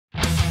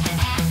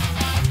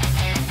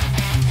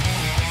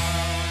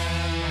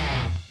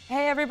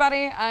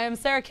everybody, I'm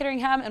Sarah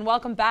Kitteringham and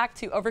welcome back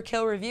to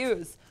Overkill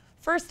Reviews.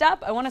 First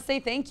up, I want to say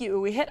thank you.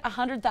 We hit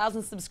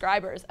 100,000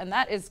 subscribers and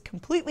that is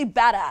completely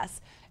badass.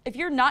 If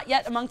you're not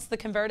yet amongst the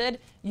converted,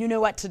 you know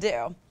what to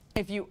do.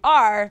 If you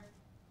are,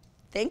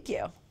 thank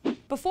you.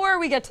 Before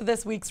we get to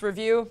this week's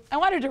review, I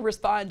wanted to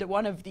respond to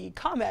one of the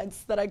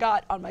comments that I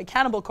got on my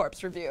Cannibal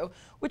Corpse review,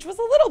 which was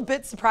a little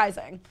bit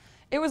surprising.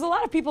 It was a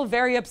lot of people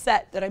very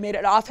upset that I made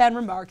an offhand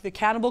remark that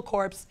Cannibal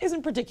Corpse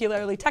isn't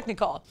particularly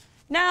technical.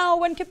 Now,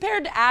 when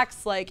compared to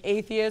acts like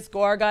Atheist,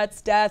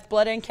 Gorguts, Death,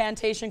 Blood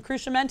Incantation,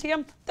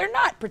 Cruciamentium, they're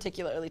not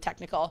particularly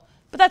technical.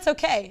 But that's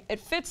okay.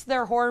 It fits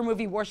their horror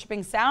movie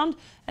worshipping sound,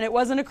 and it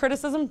wasn't a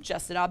criticism,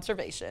 just an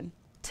observation.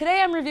 Today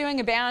I'm reviewing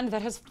a band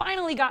that has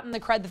finally gotten the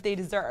cred that they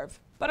deserve.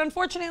 But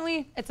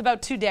unfortunately, it's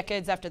about 2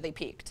 decades after they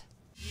peaked.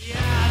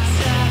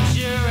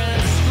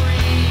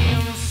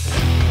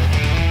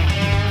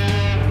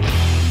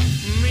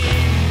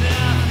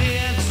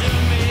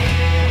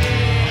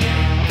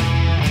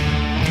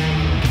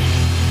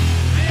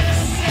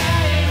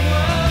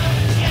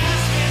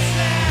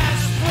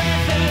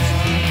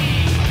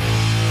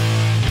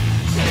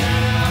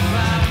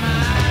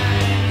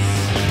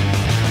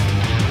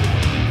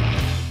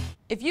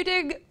 If you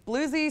dig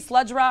bluesy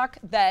sludge rock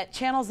that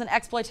channels an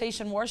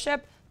exploitation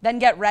worship, then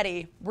get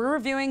ready. We're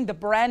reviewing the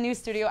brand new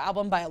studio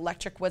album by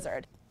Electric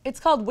Wizard. It's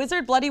called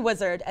Wizard Bloody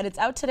Wizard, and it's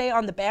out today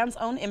on the band's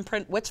own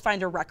imprint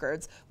Witchfinder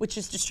Records, which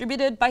is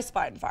distributed by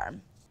Spinefarm.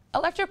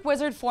 Electric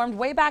Wizard formed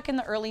way back in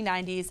the early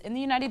 90s in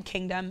the United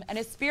Kingdom and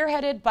is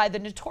spearheaded by the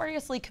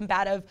notoriously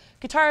combative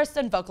guitarist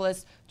and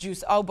vocalist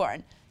Juice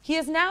Oborn. He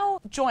is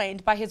now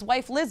joined by his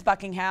wife Liz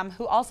Buckingham,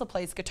 who also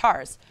plays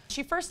guitars.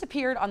 She first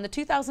appeared on the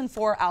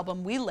 2004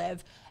 album We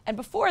Live, and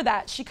before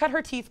that she cut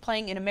her teeth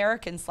playing in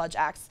American sludge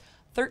acts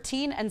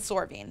 13 and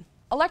Sorvine.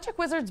 Electric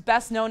Wizard's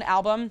best known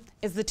album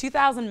is the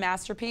 2000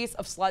 masterpiece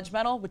of sludge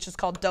metal, which is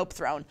called Dope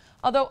Throne,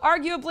 although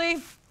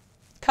arguably,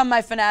 Come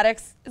My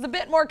Fanatics, is a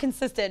bit more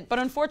consistent, but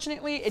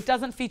unfortunately it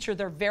doesn't feature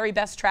their very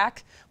best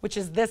track, which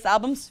is this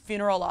album's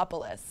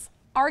Funeralopolis.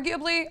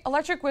 Arguably,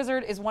 Electric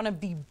Wizard is one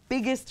of the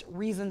biggest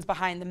reasons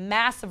behind the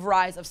massive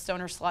rise of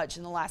stoner sludge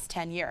in the last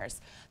 10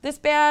 years. This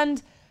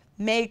band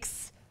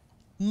makes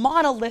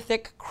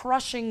monolithic,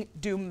 crushing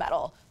doom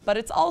metal, but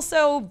it's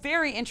also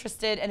very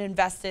interested and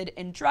invested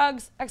in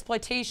drugs,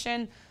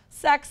 exploitation,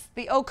 sex,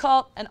 the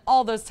occult, and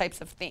all those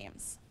types of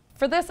themes.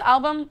 For this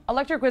album,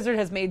 Electric Wizard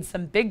has made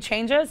some big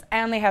changes,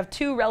 and they have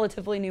 2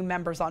 relatively new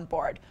members on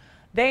board.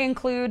 They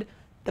include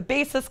the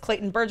bassist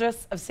Clayton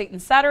Burgess of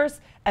Satan's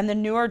Satyrs, and the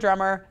newer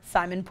drummer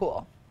Simon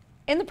Poole.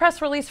 In the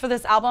press release for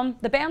this album,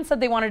 the band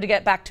said they wanted to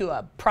get back to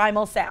a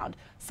primal sound,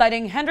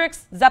 citing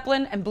Hendrix,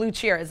 Zeppelin, and Blue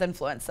Cheer as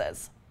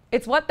influences.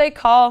 It's what they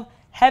call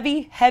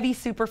heavy, heavy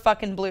super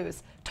fucking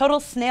blues, total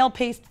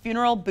snail-paced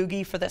funeral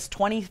boogie for this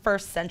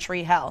 21st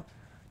century hell.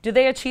 Do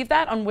they achieve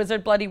that on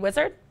Wizard Bloody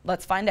Wizard?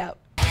 Let's find out.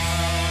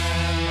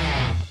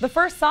 The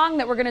first song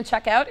that we're gonna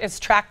check out is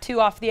track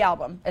 2 off the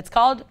album. It's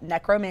called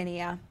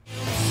Necromania.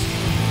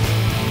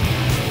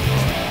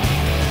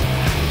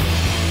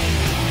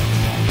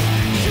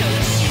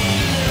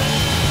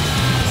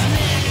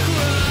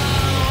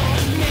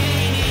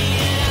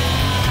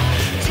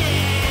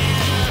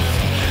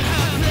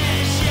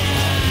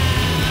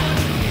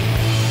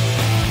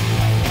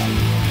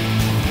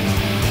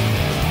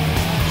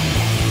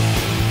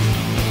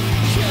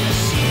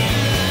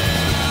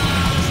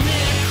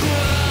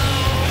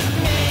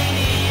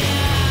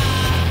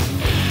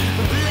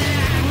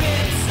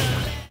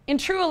 In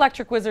true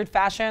Electric Wizard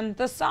fashion,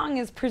 the song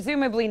is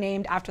presumably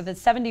named after the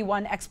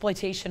 '71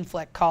 exploitation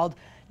flick called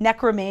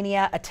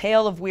Necromania: A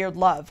Tale of Weird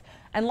Love.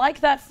 And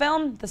like that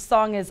film, the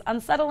song is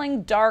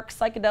unsettling, dark,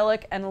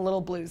 psychedelic, and a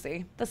little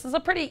bluesy. This is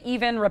a pretty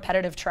even,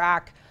 repetitive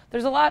track.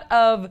 There's a lot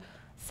of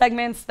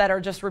segments that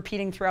are just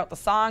repeating throughout the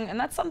song, and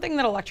that's something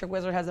that Electric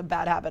Wizard has a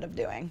bad habit of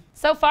doing.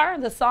 So far,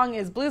 the song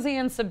is bluesy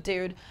and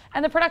subdued,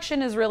 and the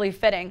production is really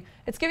fitting.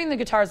 It's giving the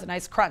guitars a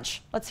nice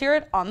crunch. Let's hear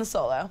it on the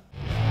solo.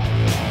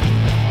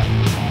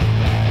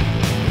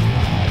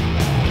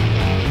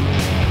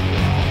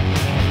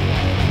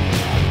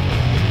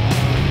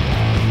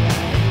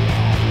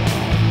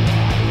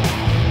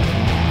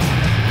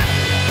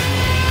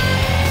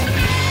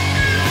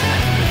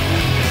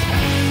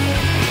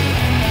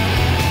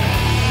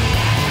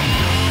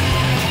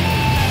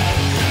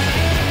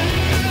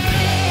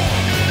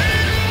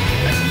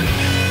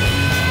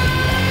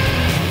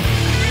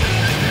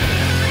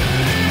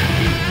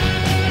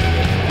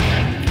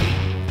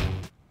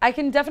 I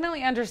can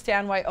definitely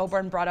understand why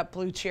Oborn brought up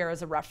Blue Cheer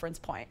as a reference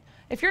point.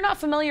 If you're not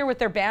familiar with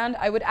their band,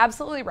 I would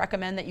absolutely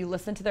recommend that you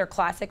listen to their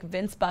classic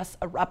Vince Bus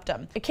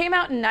Eruptum. It came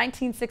out in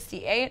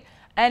 1968,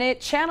 and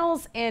it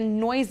channels in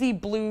noisy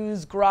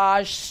blues,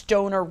 garage,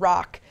 stoner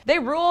rock. They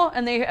rule,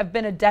 and they have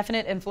been a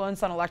definite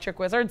influence on Electric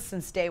Wizard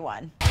since day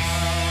one.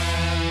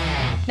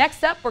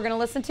 Next up, we're gonna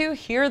listen to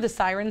Hear the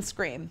Sirens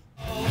Scream.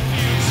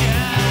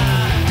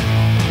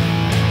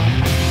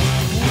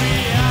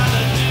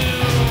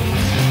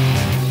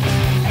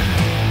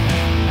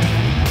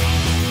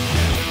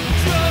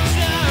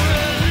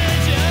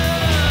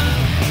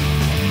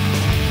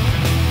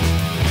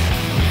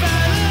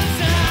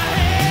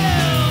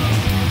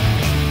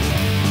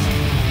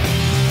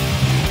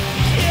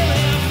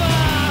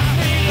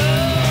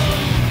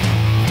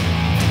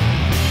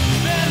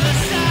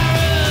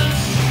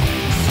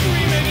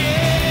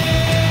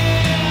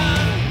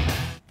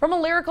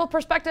 lyrical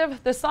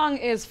perspective, this song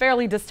is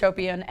fairly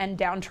dystopian and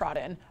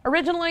downtrodden.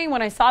 Originally,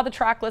 when I saw the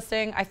track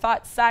listing, I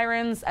thought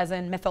sirens, as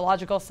in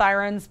mythological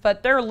sirens,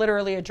 but they're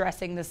literally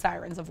addressing the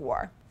sirens of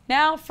war.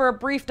 Now for a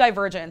brief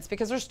divergence,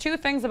 because there's two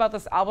things about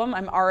this album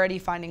I'm already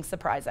finding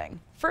surprising.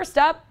 First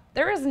up,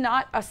 there is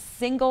not a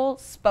single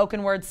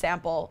spoken word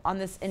sample on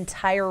this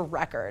entire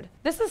record.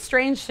 This is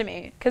strange to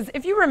me, because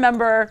if you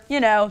remember,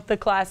 the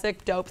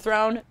classic Dope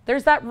Throne,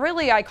 there's that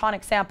really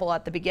iconic sample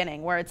at the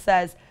beginning where it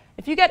says,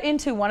 if you get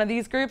into one of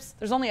these groups,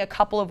 there's only a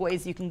couple of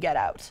ways you can get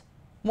out.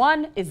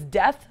 One is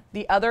death,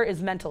 the other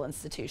is mental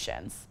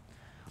institutions.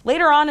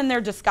 Later on in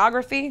their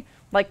discography,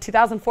 like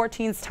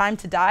 2014's Time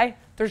to Die,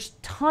 there's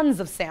tons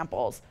of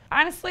samples.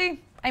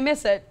 Honestly, I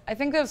miss it. I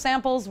think those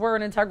samples were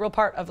an integral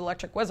part of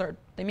Electric Wizard.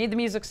 They made the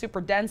music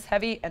super dense,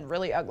 heavy, and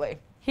really ugly.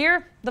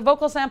 Here, the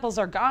vocal samples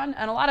are gone,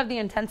 and a lot of the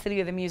intensity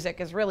of the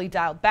music is really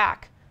dialed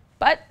back.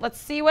 But let's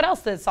see what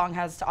else this song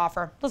has to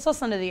offer. Let's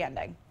listen to the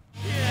ending.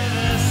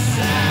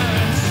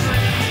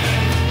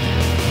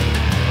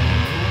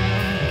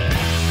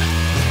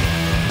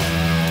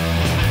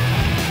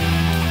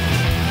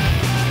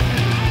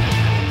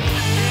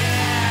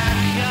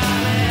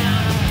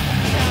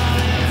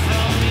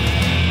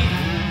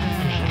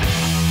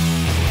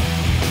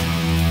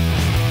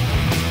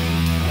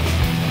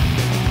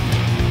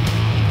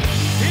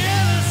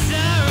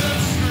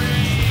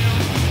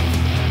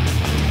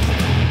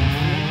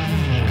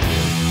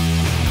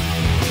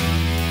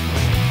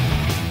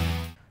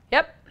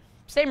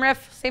 Same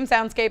riff, same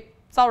soundscape,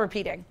 it's all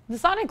repeating. The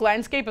sonic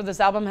landscape of this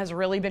album has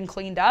really been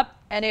cleaned up,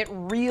 and it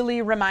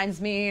really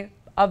reminds me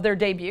of their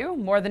debut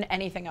more than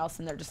anything else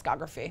in their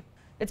discography.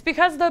 It's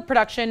because the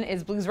production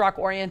is blues rock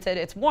oriented,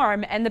 it's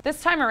warm, and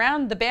this time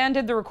around, the band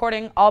did the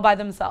recording all by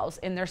themselves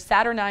in their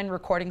Saturnine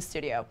recording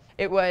studio.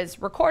 It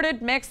was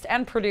recorded, mixed,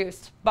 and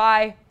produced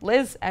by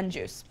Liz and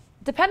Juice.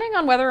 Depending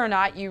on whether or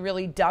not you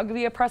really dug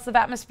the oppressive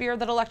atmosphere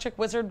that Electric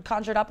Wizard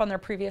conjured up on their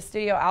previous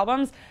studio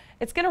albums,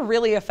 it's going to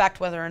really affect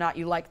whether or not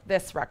you like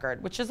this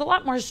record, which is a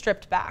lot more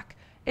stripped back.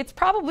 It's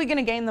probably going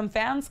to gain them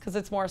fans because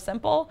it's more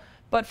simple,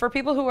 but for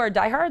people who are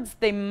diehards,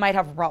 they might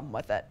have a problem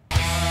with it.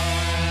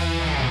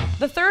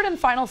 The third and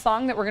final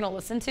song that we're going to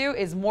listen to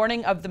is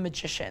Morning of the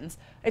Magicians.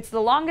 It's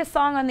the longest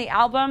song on the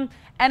album,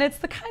 and it's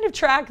the kind of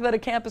track that a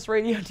campus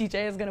radio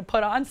DJ is going to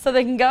put on so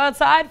they can go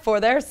outside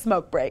for their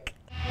smoke break.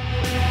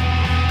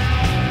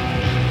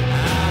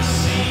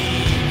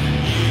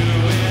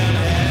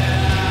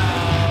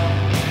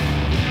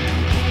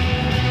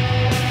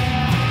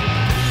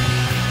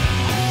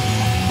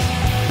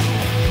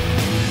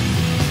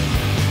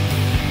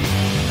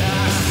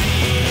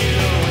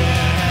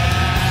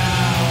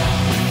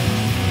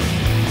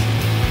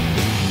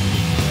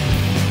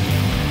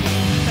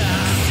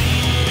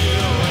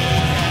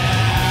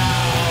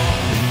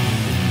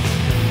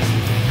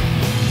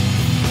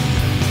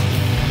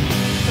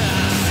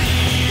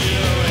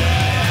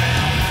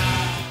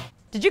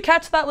 Did you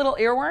catch that little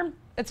earworm?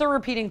 It's a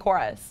repeating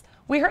chorus.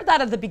 We heard that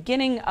at the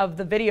beginning of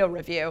the video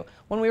review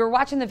when we were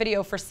watching the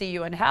video for See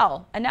You in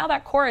Hell, and now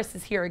that chorus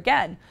is here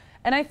again.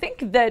 And I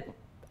think that,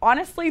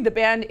 honestly, the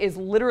band is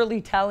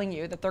literally telling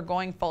you that they're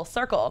going full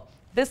circle.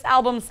 This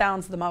album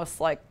sounds the most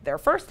like their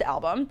first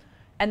album,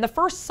 and the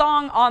first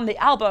song on the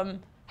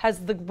album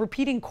has the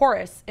repeating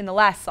chorus in the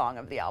last song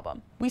of the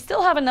album. We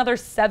still have another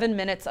 7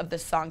 minutes of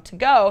this song to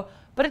go,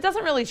 but it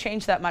doesn't really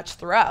change that much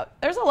throughout.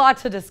 There's a lot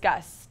to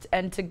discuss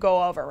and to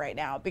go over right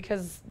now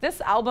because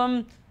this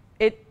album,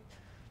 it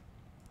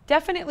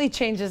definitely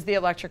changes the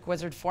Electric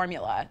Wizard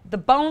formula. The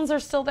bones are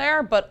still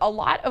there, but a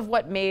lot of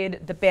what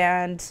made the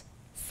band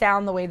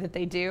sound the way that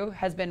they do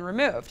has been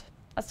removed.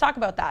 Let's talk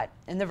about that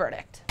in the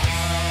verdict.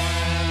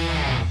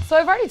 So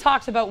I've already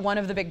talked about one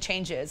of the big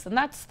changes, and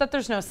that's that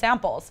there's no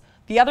samples.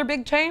 The other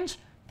big change,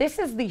 this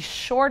is the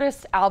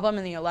shortest album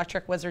in the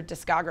Electric Wizard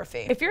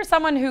discography. If you're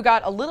someone who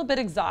got a little bit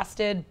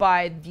exhausted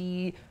by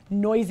the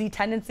noisy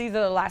tendencies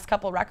of the last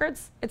couple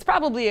records, it's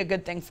probably a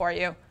good thing for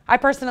you. I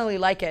personally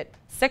like it.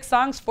 6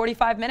 songs,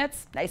 45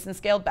 minutes, nice and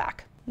scaled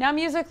back. Now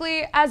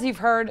musically, as you've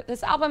heard,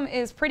 this album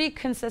is pretty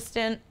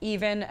consistent,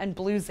 even, and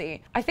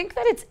bluesy. I think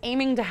that it's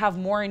aiming to have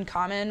more in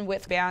common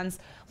with bands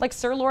like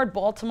Sir Lord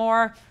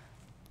Baltimore,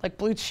 like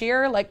Blue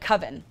Cheer, like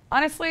Coven.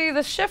 Honestly,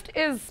 the shift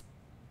is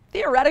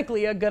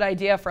theoretically a good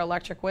idea for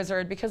Electric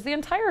Wizard because the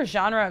entire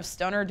genre of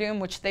stoner doom,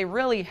 which they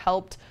really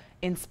helped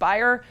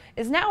inspire,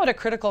 is now at a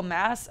critical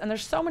mass, and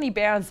there's so many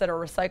bands that are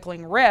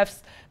recycling riffs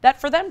that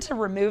for them to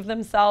remove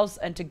themselves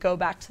and to go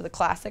back to the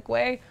classic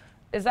way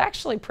is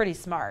actually pretty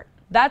smart.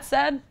 That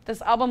said,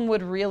 this album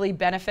would really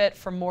benefit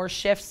from more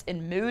shifts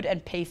in mood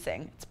and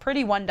pacing. It's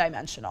pretty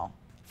one-dimensional.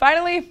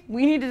 Finally,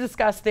 we need to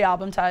discuss the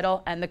album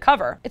title and the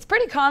cover. It's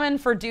pretty common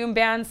for doom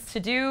bands to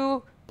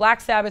do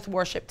Black Sabbath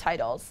worship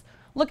titles.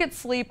 Look at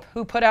Sleep,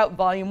 who put out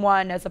Volume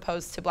 1 as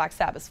opposed to Black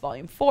Sabbath's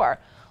Volume 4.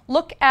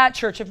 Look at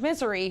Church of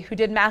Misery, who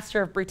did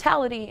Master of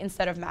Brutality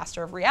instead of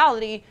Master of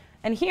Reality.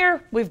 And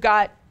here we've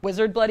got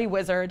Wizard Bloody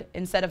Wizard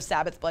instead of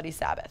Sabbath Bloody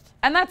Sabbath.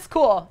 And that's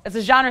cool. It's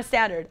a genre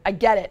standard. I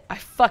get it. I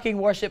fucking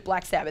worship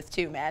Black Sabbath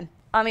too, man.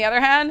 On the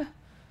other hand,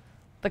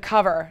 The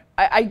cover.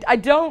 I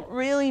don't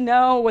really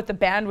know what the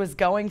band was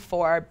going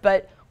for,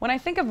 but when I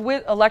think of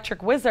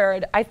Electric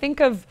Wizard, I think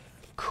of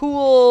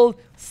cool,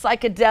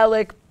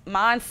 psychedelic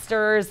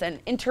monsters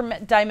and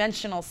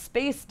interdimensional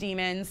space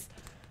demons,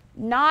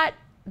 not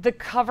the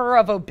cover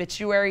of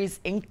Obituaries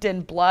inked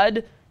in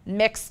blood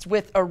mixed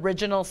with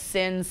Original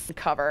Sin's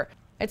cover.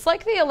 It's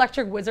like the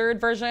Electric Wizard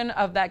version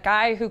of that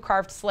guy who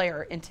carved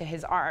Slayer into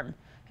his arm.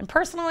 And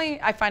personally,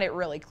 I find it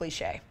really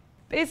cliche.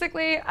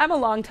 Basically, I'm a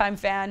longtime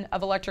fan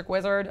of Electric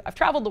Wizard. I've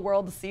traveled the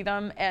world to see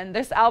them, and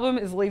this album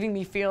is leaving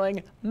me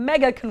feeling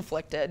mega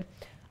conflicted.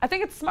 I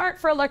think it's smart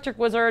for Electric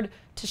Wizard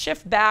to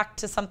shift back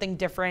to something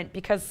different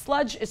because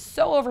sludge is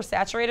so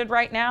oversaturated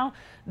right now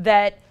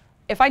that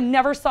if I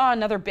never saw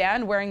another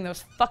band wearing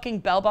those fucking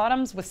bell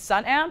bottoms with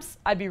sun amps,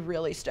 I'd be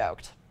really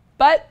stoked.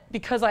 But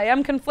because I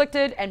am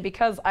conflicted and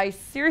because I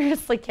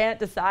seriously can't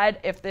decide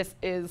if this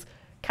is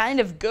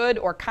kind of good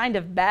or kind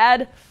of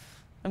bad,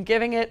 I'm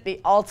giving it the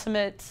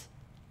ultimate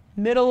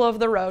middle of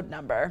the road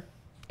number.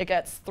 It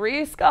gets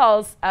 3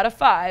 skulls out of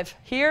 5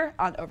 here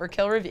on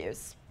Overkill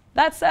Reviews.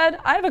 That said,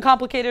 I have a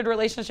complicated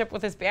relationship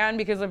with this band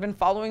because I've been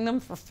following them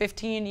for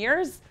 15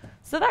 years,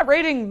 so that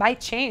rating might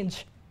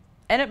change.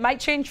 And it might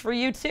change for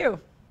you too.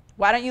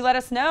 Why don't you let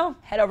us know?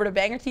 Head over to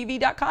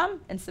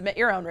BangerTV.com and submit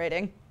your own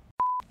rating.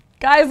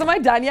 Guys, am I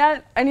done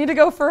yet? I need to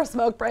go for a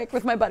smoke break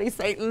with my buddy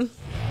Satan.